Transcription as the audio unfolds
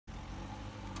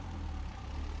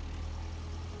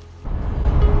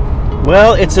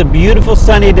Well, it's a beautiful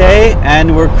sunny day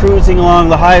and we're cruising along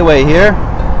the highway here.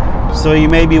 So you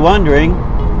may be wondering,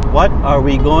 what are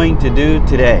we going to do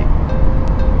today?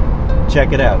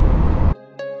 Check it out.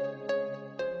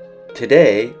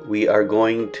 Today we are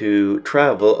going to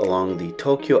travel along the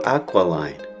Tokyo Aqua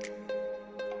Line,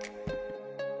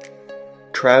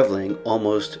 traveling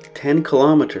almost 10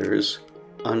 kilometers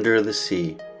under the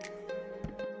sea.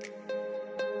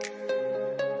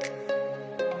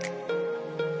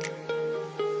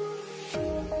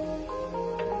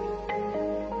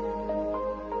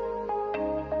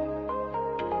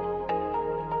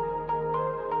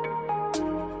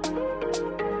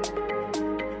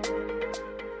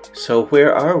 So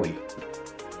where are we?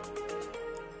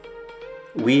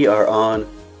 We are on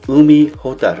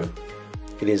Umihotaru.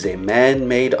 It is a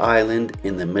man-made island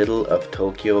in the middle of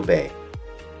Tokyo Bay.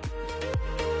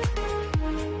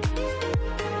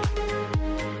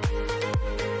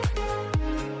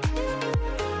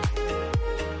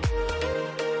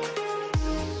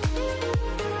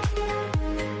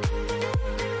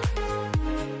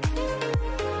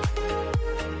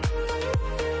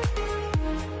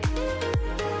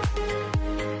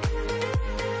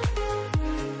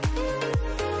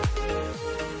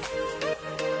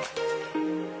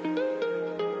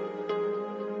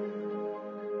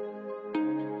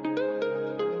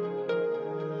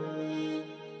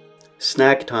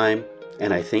 Snack time,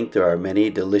 and I think there are many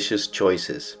delicious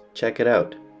choices. Check it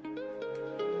out.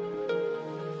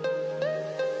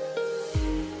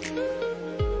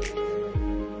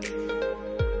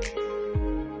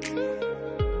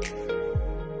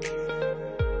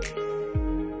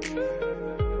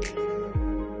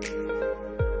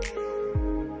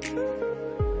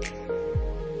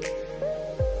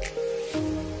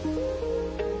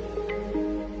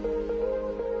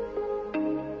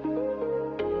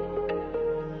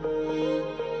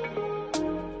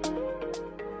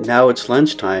 Now it's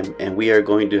lunchtime and we are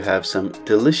going to have some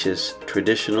delicious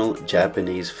traditional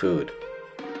Japanese food.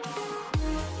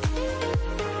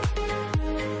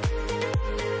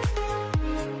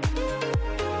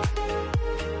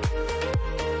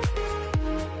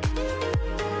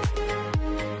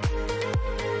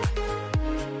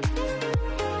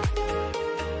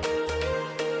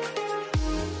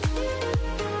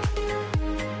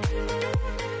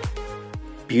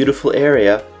 Beautiful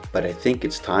area, but I think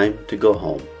it's time to go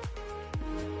home.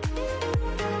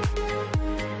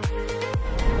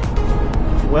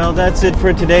 Well, that's it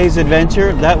for today's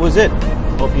adventure. That was it.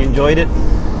 Hope you enjoyed it.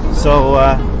 So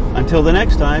until the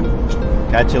next time,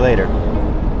 catch you later.